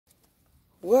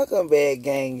Welcome back,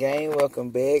 gang.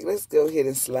 Welcome back. Let's go ahead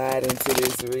and slide into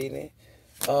this reading.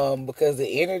 Because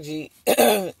the energy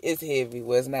is heavy.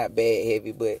 Well, it's not bad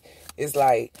heavy, but it's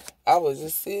like I was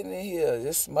just sitting in here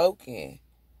just smoking.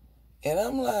 And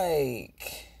I'm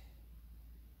like,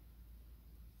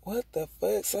 what the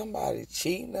fuck? Somebody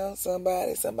cheating on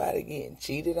somebody? Somebody getting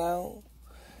cheated on?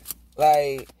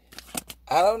 Like,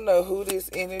 I don't know who this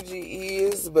energy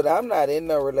is, but I'm not in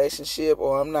no relationship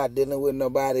or I'm not dealing with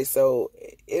nobody, so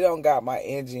it don't got my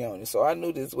energy on it. So I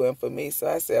knew this wasn't for me, so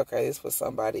I said, okay, it's for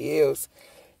somebody else.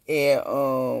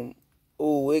 And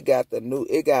it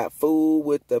got food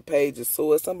with the Page of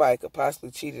Swords. Somebody could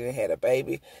possibly cheated and had a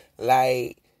baby.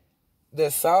 Like,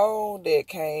 the song that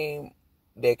came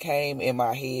in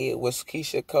my head was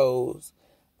Keisha Cole's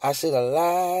I Should Have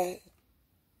Lied,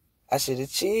 I Should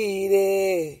Have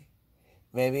Cheated.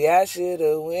 Maybe I should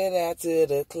have went out to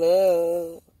the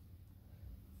club.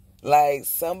 Like,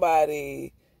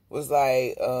 somebody was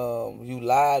like, you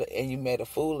lied and you made a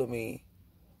fool of me.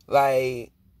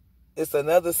 Like, it's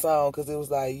another song because it was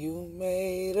like, you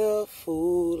made a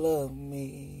fool of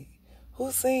me. Who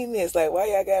sing this? Like, why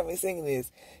y'all got me singing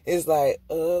this? It's like,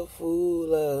 a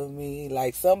fool of me.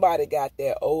 Like, somebody got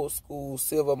that old school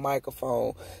silver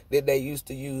microphone that they used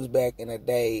to use back in the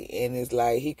day. And it's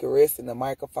like, he caressing the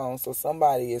microphone. So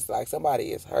somebody is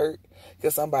hurt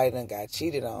because somebody done got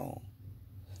cheated on.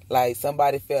 Like,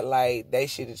 somebody felt like they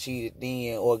should have cheated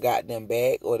then or got them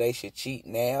back or they should cheat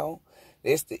now.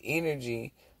 That's the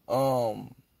energy.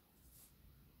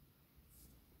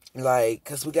 Like,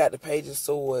 because we got the Page of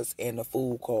Swords and the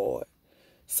Fool card.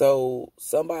 So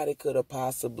somebody could have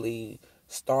possibly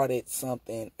started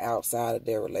something outside of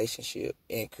their relationship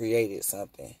and created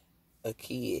something, a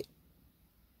kid.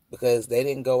 Because they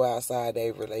didn't go outside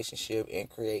their relationship and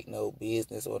create no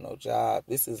business or no job.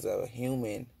 This is a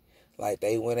human. Like,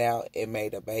 they went out and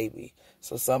made a baby.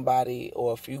 So somebody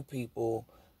or a few people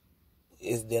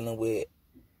is dealing with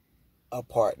a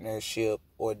partnership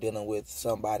or dealing with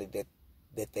somebody that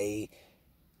they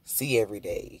see every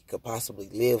day, could possibly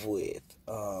live with.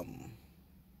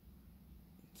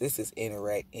 This is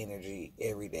interact energy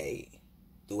every day,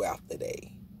 throughout the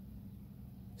day.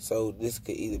 So this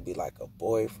could either be like a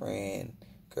boyfriend,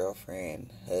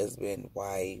 girlfriend, husband,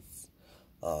 wife,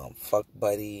 fuck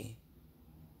buddy,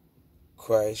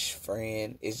 crush,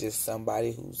 friend. It's just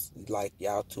somebody who's like,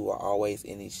 y'all two are always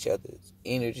in each other's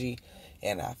energy.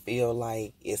 And I feel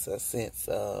like it's a sense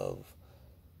of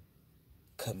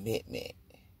commitment,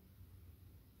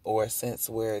 or a sense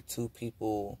where two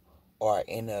people are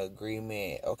in an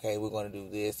agreement. Okay, we're going to do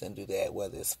this and do that,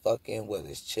 whether it's fucking, whether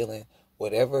it's chilling,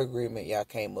 whatever agreement y'all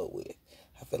came up with.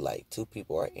 I feel like two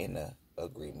people are in an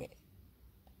agreement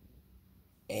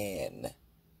and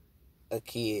a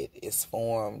kid is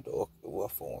formed,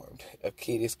 a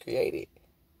kid is created.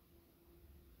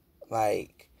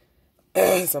 Like,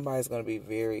 somebody's going to be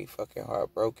very fucking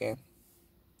heartbroken.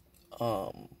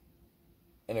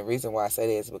 And the reason why I say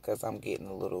that is because I'm getting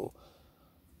a little,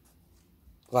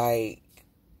 like,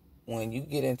 when you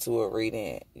get into a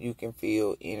reading, you can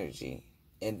feel energy.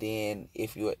 And then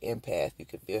if you're an empath, you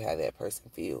can feel how that person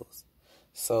feels.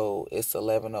 So it's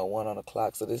 11:01 on the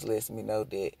clock. So this lets me know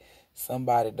that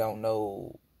somebody don't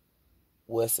know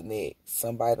what's next.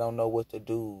 Somebody don't know what to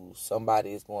do.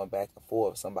 Somebody is going back and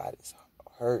forth. Somebody's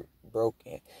hurt,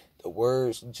 broken. The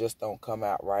words just don't come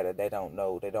out right, or they don't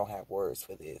know. They don't have words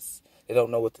for this. They don't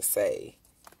know what to say.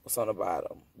 What's on the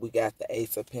bottom? We got the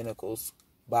Ace of Pentacles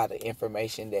by the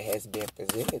information that has been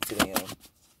presented to them.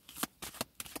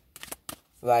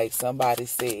 Like somebody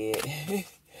said,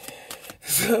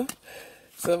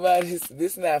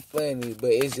 this not funny,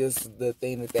 but it's just the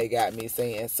thing that they got me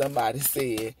saying. Somebody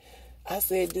said, I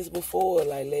said this before,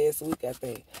 like last week, I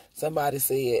think. Somebody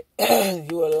said,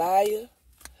 you a liar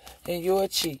and you're a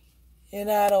cheat. And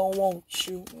I don't want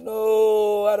you.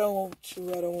 No, I don't want you.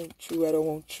 I don't want you. I don't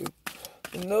want you.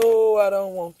 No, I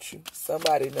don't want you.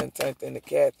 Somebody done turned into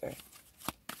Catherine.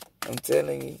 I'm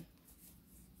telling you.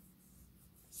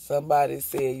 Somebody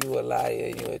said you a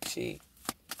liar and you a cheat.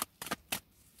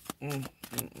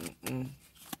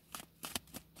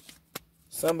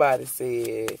 Somebody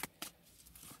said,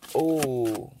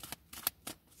 ooh,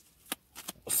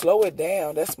 slow it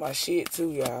down. That's my shit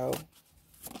too, y'all.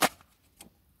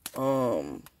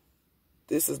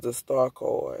 This is the Star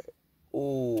card.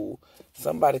 Ooh,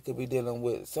 somebody could be dealing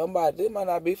with somebody. This might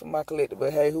not be from my collective,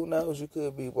 but hey, who knows? You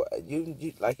could be.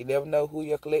 You like, you never know who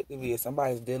your collective is.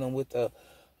 Somebody's dealing with a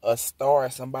star,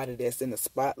 somebody that's in the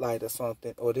spotlight or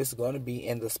something, or this is going to be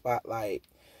in the spotlight.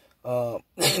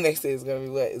 They say it's going to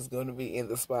be what? It's going to be in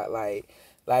the spotlight.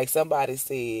 Like somebody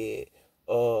said,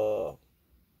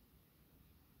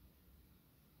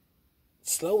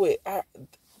 slow it.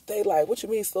 They like, what you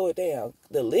mean slow it down?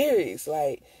 The lyrics,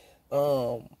 like,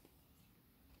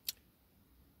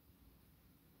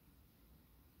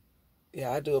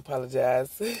 yeah, I do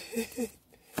apologize.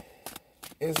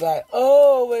 It's like,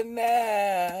 oh,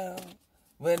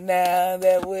 but now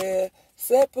that we're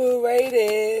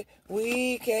separated,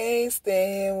 we can't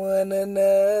stand one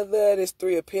another. There's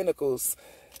Three of Pentacles.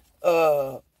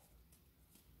 You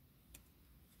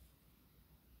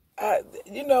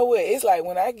know what? It's like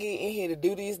when I get in here to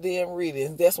do these damn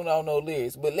readings, that's when I don't know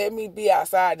lyrics. But let me be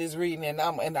outside this reading and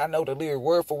I know the lyric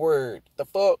word for word. The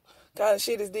fuck kind of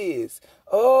shit is this?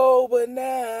 Oh, but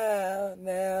now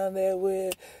that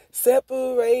we're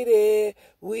separated,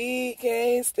 we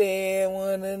can't stand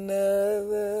one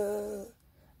another.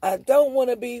 I don't want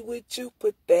to be with you,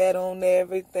 put that on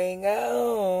everything I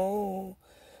own.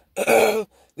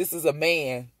 This is a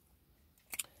man.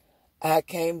 I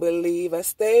can't believe I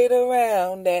stayed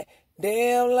around that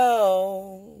damn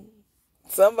long.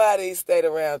 Somebody stayed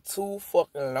around too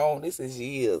fucking long. This is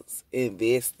years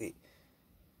invested.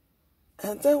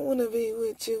 I don't want to be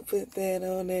with you, put that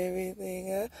on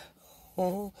everything I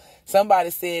own.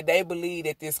 Somebody said they believe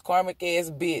that this karmic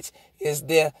ass bitch is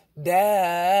their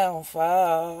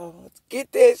downfall.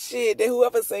 Get that shit. That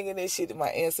whoever singing this shit to my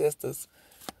ancestors.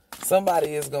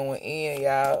 Somebody is going in,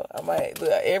 y'all. I might look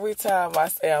every time I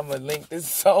say I'm gonna link this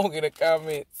song in the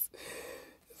comments.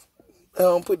 I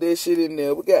don't put that shit in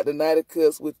there. We got the Knight of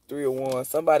Cups with Three of Wands.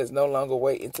 Somebody's no longer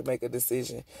waiting to make a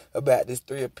decision about this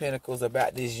Three of Pentacles,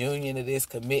 about this union, or this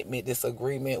commitment, this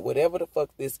agreement, whatever the fuck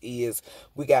this is.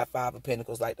 We got Five of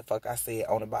Pentacles, like the fuck I said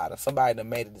on the bottom. Somebody done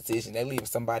made a decision. They're leaving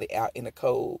somebody out in the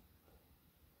cold.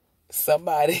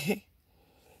 Somebody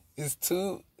is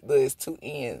there's two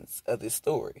ends of this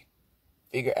story.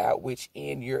 Figure out which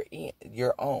end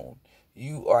you're on.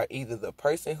 You are either the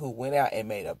person who went out and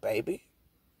made a baby,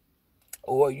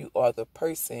 or you are the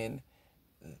person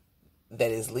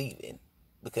that is leaving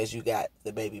because you got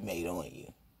the baby made on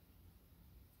you.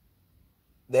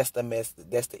 That's the message.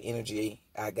 That's the energy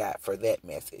I got for that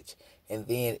message. And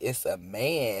then it's a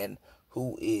man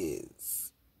who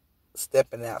is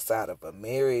stepping outside of a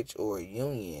marriage or a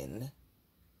union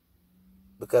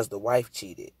because the wife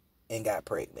cheated and got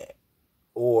pregnant,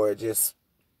 or just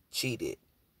cheated,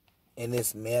 and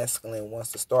this masculine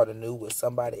wants to start anew with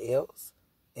somebody else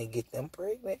and get them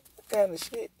pregnant. What kind of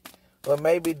shit? Or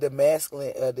maybe the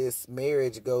masculine of this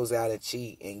marriage goes out and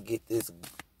cheat and get the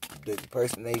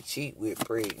person they cheat with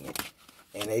pregnant,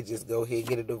 and they just go ahead and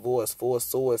get a divorce. Four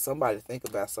Swords. Somebody think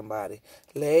about somebody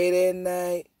late at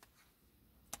night.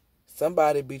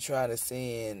 Somebody be trying to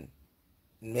send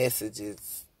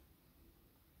messages,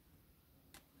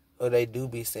 or they do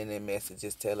be sending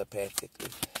messages telepathically.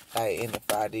 Like in the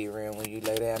 5D realm, when you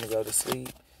lay down to go to sleep,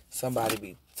 somebody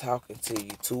be talking to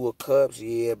you. Two of Cups,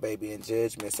 yeah, baby, in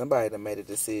Judgment. Somebody done made a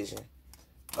decision.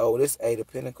 Oh, this Eight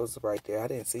of Pentacles right there. I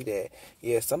didn't see that.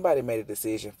 Yeah, somebody made a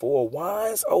decision. Four of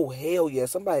Wands. Oh, hell yeah.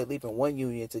 Somebody leaving one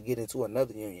union to get into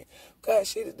another union. What kind of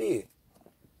shit is this?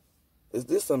 Is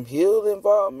this some healed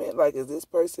involvement? Like, is this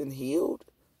person healed?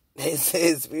 They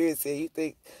said, Spirit said, you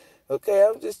think... Okay,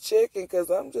 I'm just checking because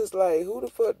I'm just like, who the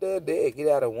fuck does that? Get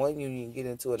out of one union and get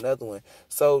into another one.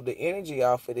 So the energy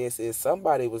off of this is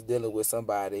somebody was dealing with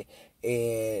somebody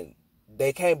and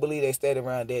they can't believe they stayed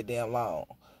around that damn long.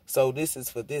 So this is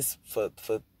for this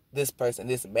person,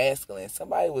 this masculine.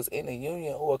 Somebody was in a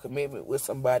union or a commitment with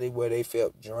somebody where they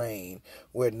felt drained,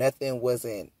 where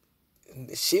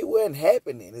shit wasn't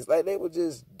happening. It's like they were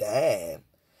just dying.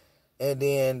 And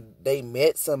then they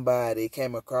met somebody,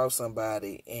 came across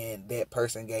somebody, and that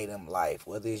person gave them life.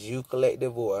 Whether it's you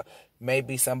collective or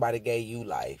maybe somebody gave you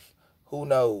life. Who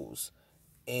knows?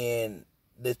 And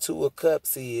the Two of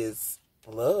Cups is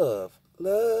love.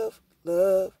 Love,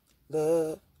 love,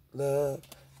 love, love.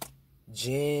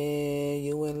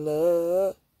 Genuine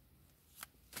love.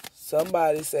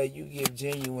 Somebody say you give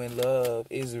genuine love.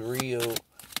 It's real.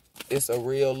 It's a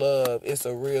real love. It's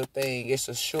a real thing. It's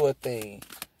a sure thing.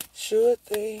 Sure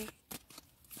thing.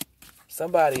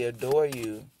 Somebody adore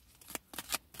you.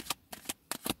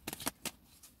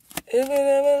 If it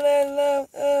ever let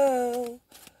love go,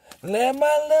 let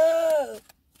my love.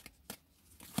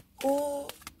 Ooh.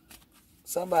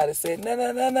 Somebody said,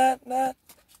 nah.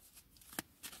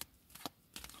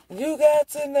 You got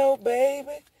to know,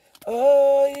 baby.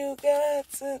 Oh, you got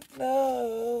to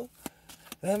know.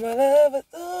 Let my love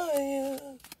adore you.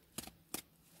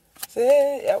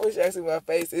 See, I wish actually my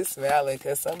face is smiling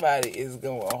because somebody is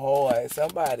going hard.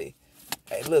 Somebody,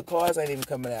 hey, look, cards ain't even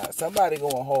coming out. Somebody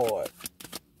going hard.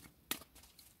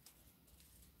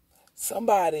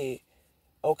 Somebody,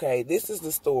 okay, this is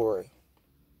the story.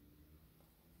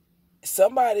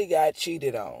 somebody got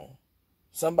cheated on.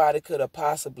 Somebody could have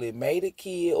possibly made a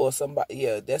kid, or somebody,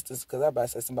 yeah, that's just because I'm about to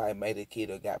say somebody made a kid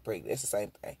or got pregnant. That's the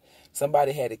same thing.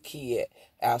 Somebody had a kid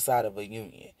outside of a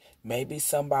union. Maybe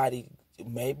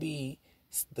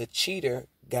the cheater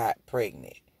got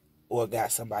pregnant or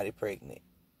got somebody pregnant.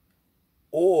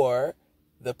 Or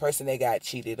the person that got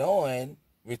cheated on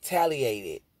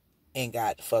retaliated and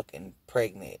got fucking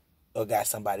pregnant or got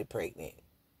somebody pregnant.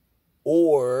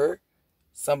 Or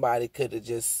somebody could have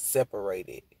just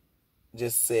separated.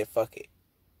 Just said, fuck it.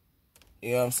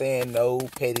 You know what I'm saying? No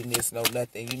pettiness, no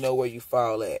nothing. You know where you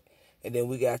fall at. And then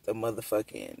we got the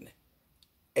motherfucking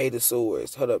Eight of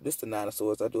Swords. Hold up, this is the Nine of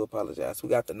Swords. I do apologize. We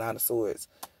got the Nine of Swords.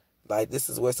 Like, this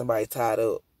is where somebody tied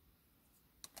up.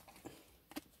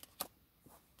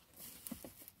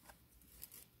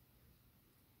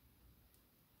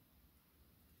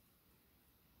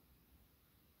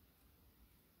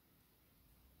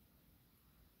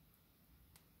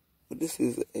 But this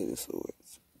is the Eight of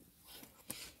Swords.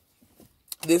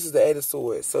 This is the Eight of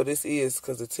Swords. So this is,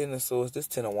 because the Ten of Swords, this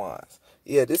Ten of Wands.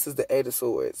 Yeah, this is the Eight of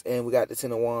Swords. And we got the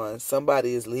Ten of Wands.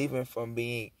 Somebody is leaving from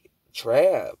being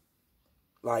trapped.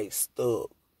 Like, stuck.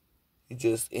 You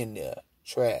just in there.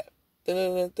 Trapped.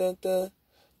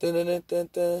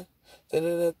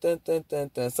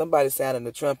 Somebody sounding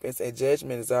the trumpets and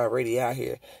judgment is already out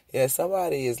here. Yeah,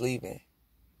 somebody is leaving.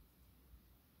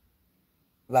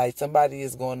 Like, somebody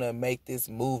is going to make this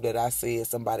move that I said.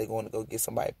 Somebody going to go get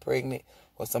somebody pregnant.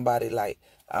 Or somebody, like,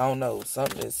 I don't know.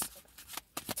 Something is,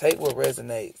 take what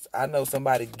resonates. I know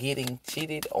somebody getting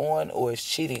cheated on or is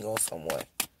cheating on someone.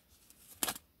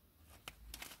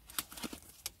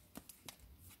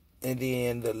 And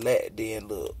then then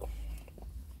look.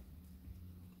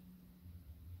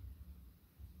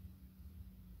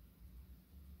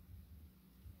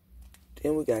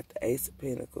 Then we got the Ace of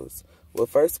Pentacles. Well,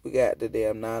 first we got the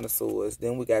damn Nine of Swords.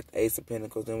 Then we got the Ace of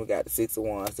Pentacles. Then we got the Six of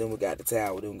Wands. Then we got the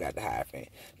Tower. Then we got the Hierophant.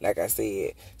 Like I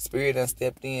said, Spirit done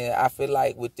stepped in. I feel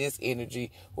like with this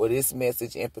energy or this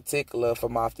message in particular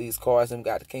from off these cards, and we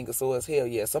got the King of Swords. Hell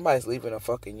yeah, somebody's leaving a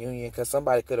fucking union because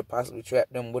somebody could have possibly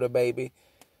trapped them with a baby.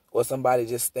 Or somebody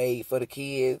just stayed for the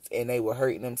kids and they were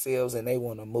hurting themselves and they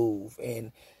want to move.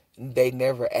 And they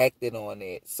never acted on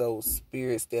it. So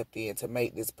Spirit stepped in to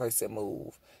make this person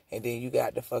move. And then you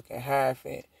got the fucking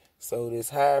Hierophant. So this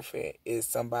Hierophant is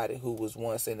somebody who was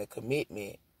once in a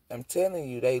commitment. I'm telling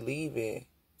you, they leaving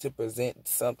to present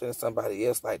something to somebody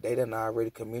else. Like, they done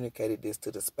already communicated this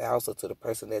to the spouse or to the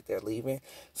person that they're leaving.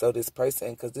 So this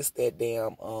person, because this that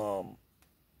damn,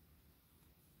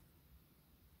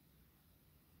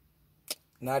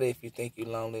 not if you think you're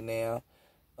lonely now.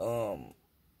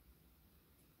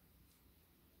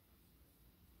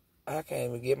 I can't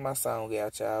even get my song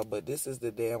out, y'all. But this is the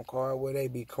damn card where they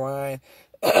be crying.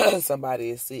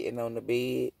 Somebody is sitting on the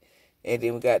bed. And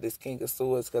then we got this King of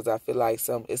Swords because I feel like it's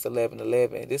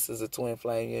 11-11. This is a twin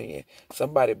flame union.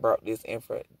 Somebody brought this in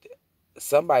for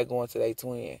somebody going to their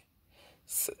twin.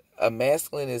 A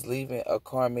masculine is leaving a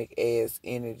karmic ass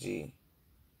energy.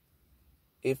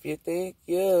 If you think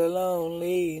you're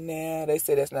lonely now. They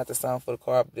say that's not the song for the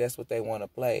card, but that's what they want to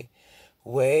play.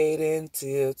 Wait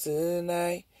until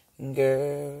tonight,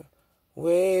 girl.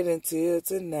 Wait until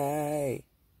tonight.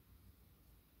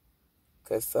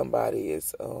 Because somebody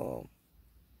is,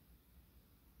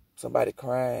 somebody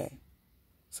crying.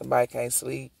 Somebody can't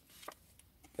sleep.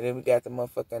 And then we got the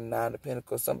motherfucking Nine of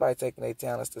Pentacles. Somebody taking their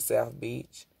talents to South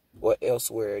Beach. Or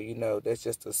elsewhere, you know, that's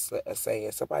just a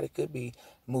saying. Somebody could be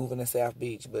moving to South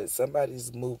Beach, but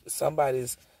somebody's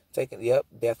taking,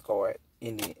 death card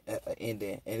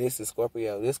ending. And this is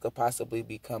Scorpio. This could possibly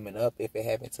be coming up if it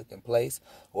haven't taken place,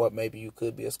 or maybe you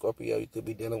could be a Scorpio. You could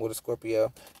be dealing with a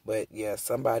Scorpio, but yeah,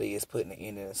 somebody is putting an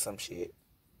ending to some shit.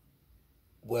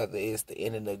 Whether it's the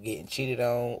ending of getting cheated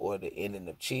on or the ending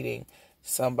of cheating,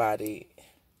 somebody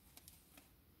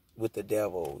with the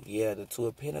devil. Yeah, the Two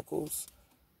of Pentacles.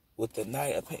 With the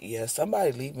Knight of Pentacles, yeah,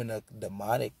 somebody leaving a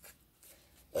demonic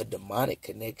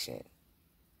connection.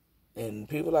 And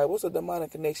people like, what's a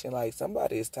demonic connection? Like,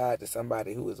 somebody is tied to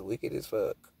somebody who is wicked as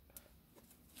fuck.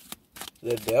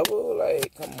 The devil,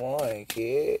 like, come on,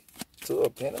 kid. Two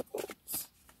of Pentacles.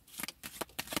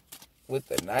 With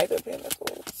the Knight of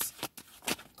Pentacles.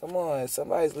 Come on,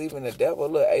 somebody's leaving the devil.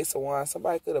 Look, Ace of Wands.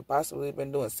 Somebody could have possibly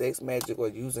been doing sex magic or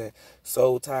using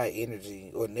soul tie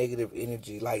energy or negative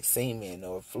energy like semen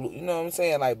or fluid. You know what I'm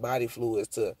saying? Like body fluids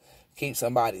to keep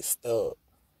somebody stuck.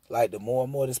 Like the more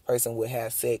and more this person would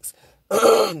have sex,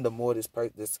 the more this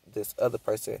other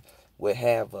person would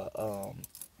have a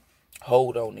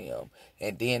hold on them.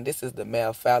 And then this is the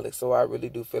male phallic. So I really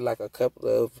do feel like a couple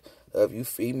of of you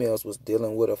females was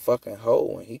dealing with a fucking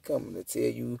hoe, and he coming to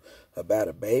tell you about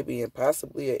a baby and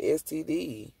possibly a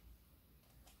STD.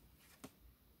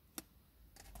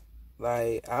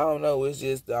 Like, I don't know. It's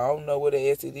just, I don't know where the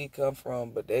STD come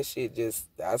from, but that shit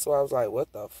just, that's why I was like,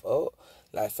 what the fuck?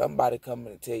 Like, somebody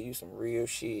coming to tell you some real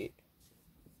shit.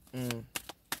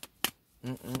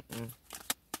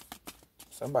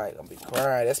 Somebody gonna be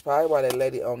crying. That's probably why that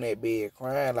lady on that bed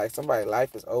crying. Like, somebody's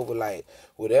life is over. Like,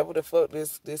 whatever the fuck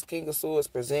this King of Swords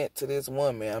present to this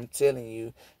woman, I'm telling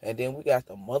you. And then we got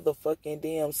the motherfucking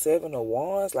damn 7 of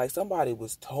Wands. Like, somebody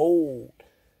was told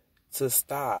to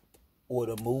stop or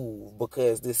to move,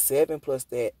 because this 7 plus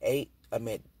that 8,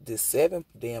 this 7,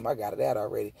 damn, I got it out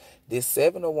already. This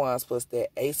 7 of Wands plus that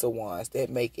Ace of Wands, that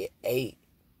make it 8.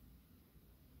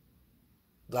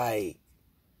 Like,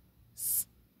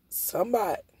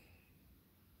 somebody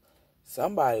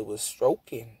was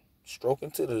stroking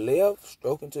to the left,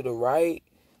 stroking to the right,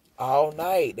 all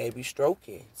night. They be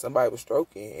stroking. Somebody was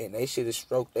stroking, and they should have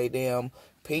stroked their damn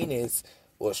penis,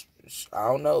 or I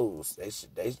don't know.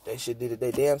 They should did it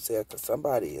their damn self, because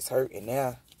somebody is hurting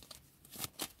now.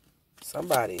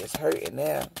 Somebody is hurting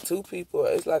now. 2 people.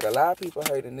 It's like a lot of people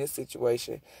hurt in this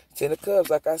situation. 10 of Cups,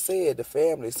 like I said, the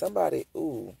family. Somebody,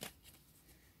 ooh.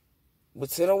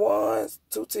 With 10 of Wands,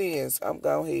 2 10s, I'm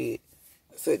going ahead.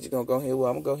 I said you're going to go ahead. Well,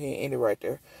 I'm going to go ahead and end it right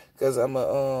there. Because I'm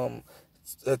a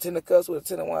 10 of Cups with a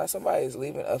 10 of Wands. Somebody is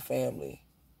leaving a family.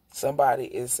 Somebody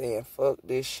is saying, fuck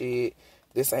this shit.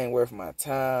 This ain't worth my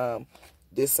time.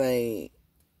 This ain't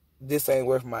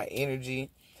worth my energy.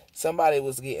 Somebody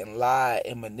was getting lied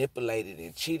and manipulated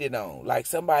and cheated on. Like,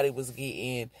 somebody was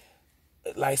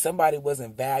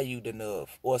wasn't valued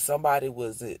enough. Or somebody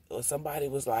was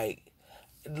like,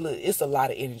 look, it's a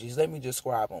lot of energies. Let me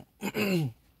describe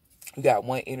them. You got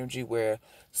one energy where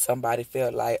somebody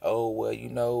felt like, oh, well, you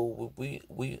know, we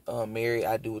married.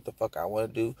 I do what the fuck I want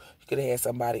to do. You could have had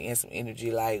somebody in some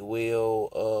energy like,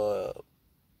 well,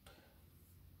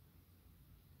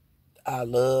 I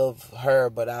love her,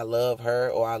 but I love her,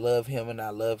 or I love him and I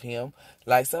love him.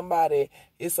 Like, somebody,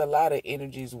 it's a lot of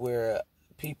energies where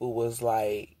people was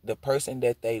like, the person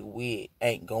that they with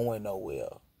ain't going nowhere.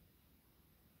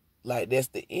 Like, that's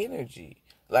the energy.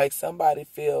 Like, somebody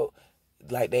felt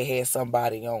like they had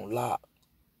somebody on lock.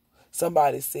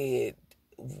 Somebody said,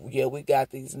 yeah, we got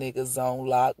these niggas on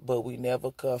lock, but we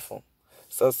never cuff them.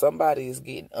 So somebody is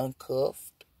getting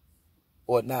uncuffed,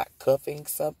 or not cuffing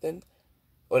something,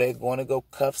 or they're going to go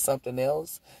cuff something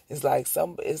else. It's like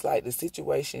the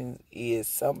situation is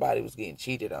somebody was getting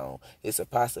cheated on. It's a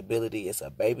possibility. It's a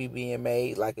baby being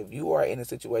made. Like, if you are in a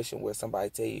situation where somebody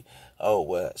tell you, oh,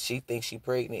 well, she thinks she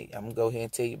pregnant, I'm going to go ahead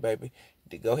and tell you, baby,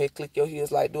 to go ahead and click your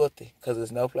heels like Dorothy, because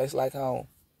there's no place like home.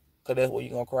 Because that's where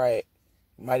you're going to cry at.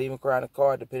 You might even cry in the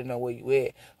car, depending on where you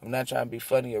at. I'm not trying to be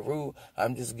funny or rude.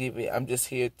 I'm just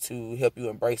here to help you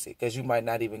embrace it, because you might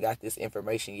not even got this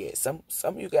information yet. Some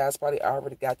of you guys probably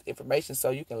already got the information, so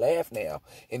you can laugh now.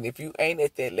 And if you ain't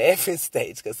at that laughing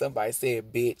stage, because somebody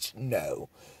said, bitch, no.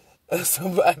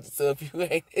 So if you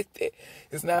ain't at that,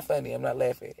 it's not funny. I'm not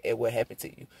laughing at what happened to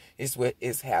you.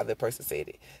 It's how the person said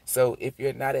it. So if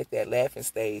you're not at that laughing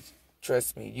stage,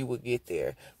 trust me, you will get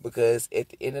there, because at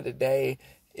the end of the day,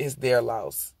 it's their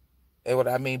loss. And what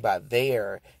I mean by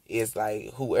their is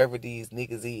like whoever these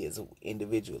niggas is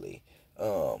individually,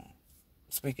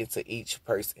 speaking to each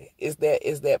person, is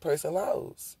that person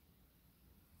lost.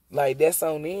 Like, that's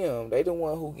on them. They the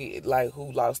one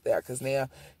who lost out, because now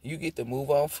you get to move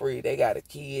on free. They got a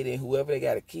kid, and whoever they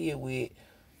got a kid with,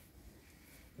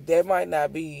 that might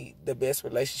not be the best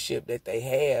relationship that they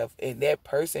have. And that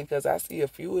person, because I see a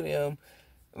few of them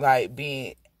like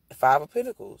being 5 of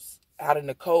Pentacles out in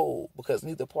the cold, because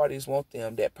neither parties want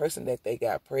them. That person that they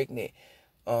got pregnant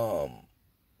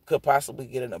could possibly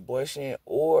get an abortion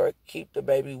or keep the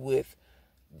baby with,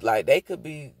 like, they could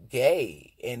be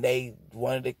gay and they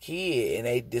wanted a kid,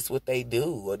 and this what they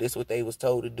do, or this what they was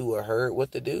told to do, or heard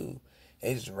what to do,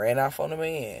 and just ran off on the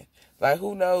man. Like,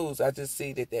 who knows? I just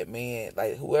see that man,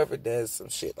 like, whoever does some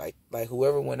shit, like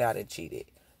whoever went out and cheated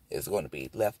is going to be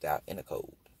left out in the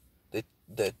cold.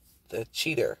 The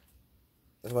cheater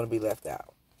is going to be left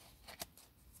out.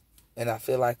 And I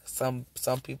feel like some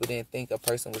people didn't think a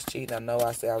person was cheating. I know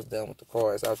I said I was done with the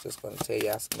cards. I was just going to tell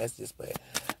y'all some messages, but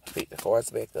I picked the cards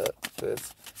back up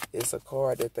because it's a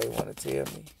card that they want to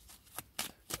tell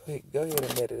me. Go ahead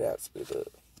and let it out, split up.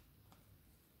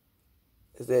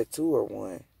 Is that 2 or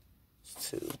 1? It's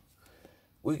 2.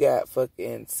 We got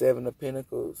fucking 7 of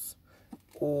Pentacles.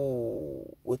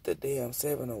 Ooh, with the damn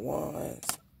 7 of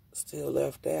Wands. Still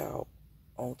left out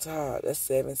on top. That's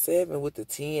 7-7 with the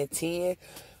 10-10.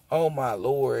 Oh my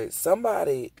Lord.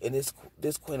 Somebody in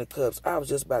this Queen of Cups, I was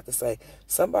just about to say,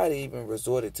 somebody even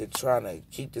resorted to trying to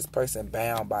keep this person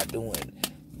bound by doing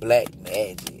black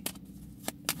magic.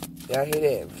 Y'all hear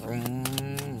that?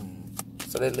 Vroom.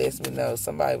 So that lets me know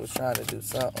somebody was trying to do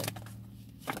something.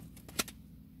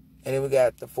 And then we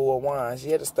got the Four of Wands.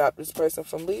 You had to stop this person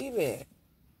from leaving.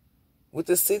 With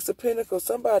the Six of Pentacles,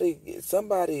 somebody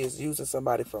is using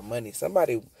somebody for money.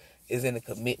 Somebody is in a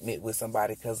commitment with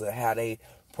somebody because of how they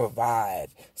provide.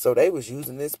 So they was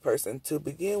using this person to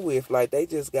begin with. Like they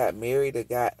just got married or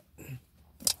got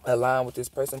aligned with this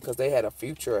person because they had a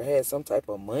future or had some type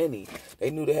of money.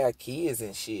 They knew they had kids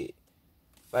and shit.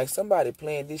 Like somebody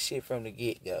planned this shit from the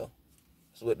get-go.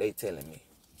 That's what they telling me.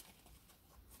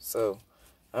 So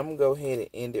I'm going to go ahead and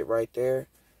end it right there.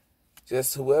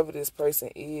 Just whoever this person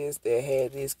is that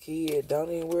had this kid, don't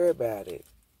even worry about it.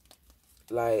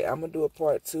 Like, I'm going to do a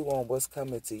part 2 on what's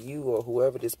coming to you or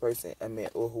whoever this person,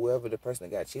 or whoever the person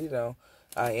that got cheated on.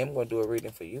 I am going to do a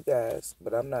reading for you guys,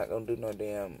 but I'm not going to do no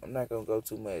damn, I'm not going to go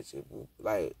too much.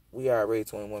 Like, we already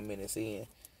 21 minutes in.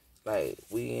 Like,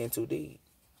 we in too deep.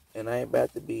 And I ain't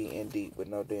about to be in deep with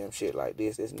no damn shit like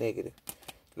this. It's negative.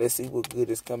 Let's see what good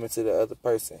is coming to the other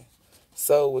person.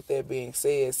 So, with that being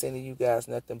said, sending you guys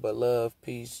nothing but love,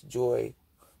 peace, joy,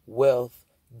 wealth,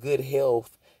 good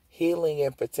health, healing,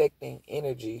 and protecting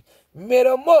energy.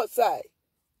 Metamorphosai.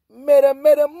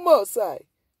 Metamorphosai.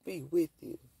 Be with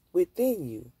you, within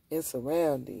you, and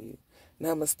surrounding you.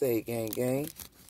 Namaste, gang, gang.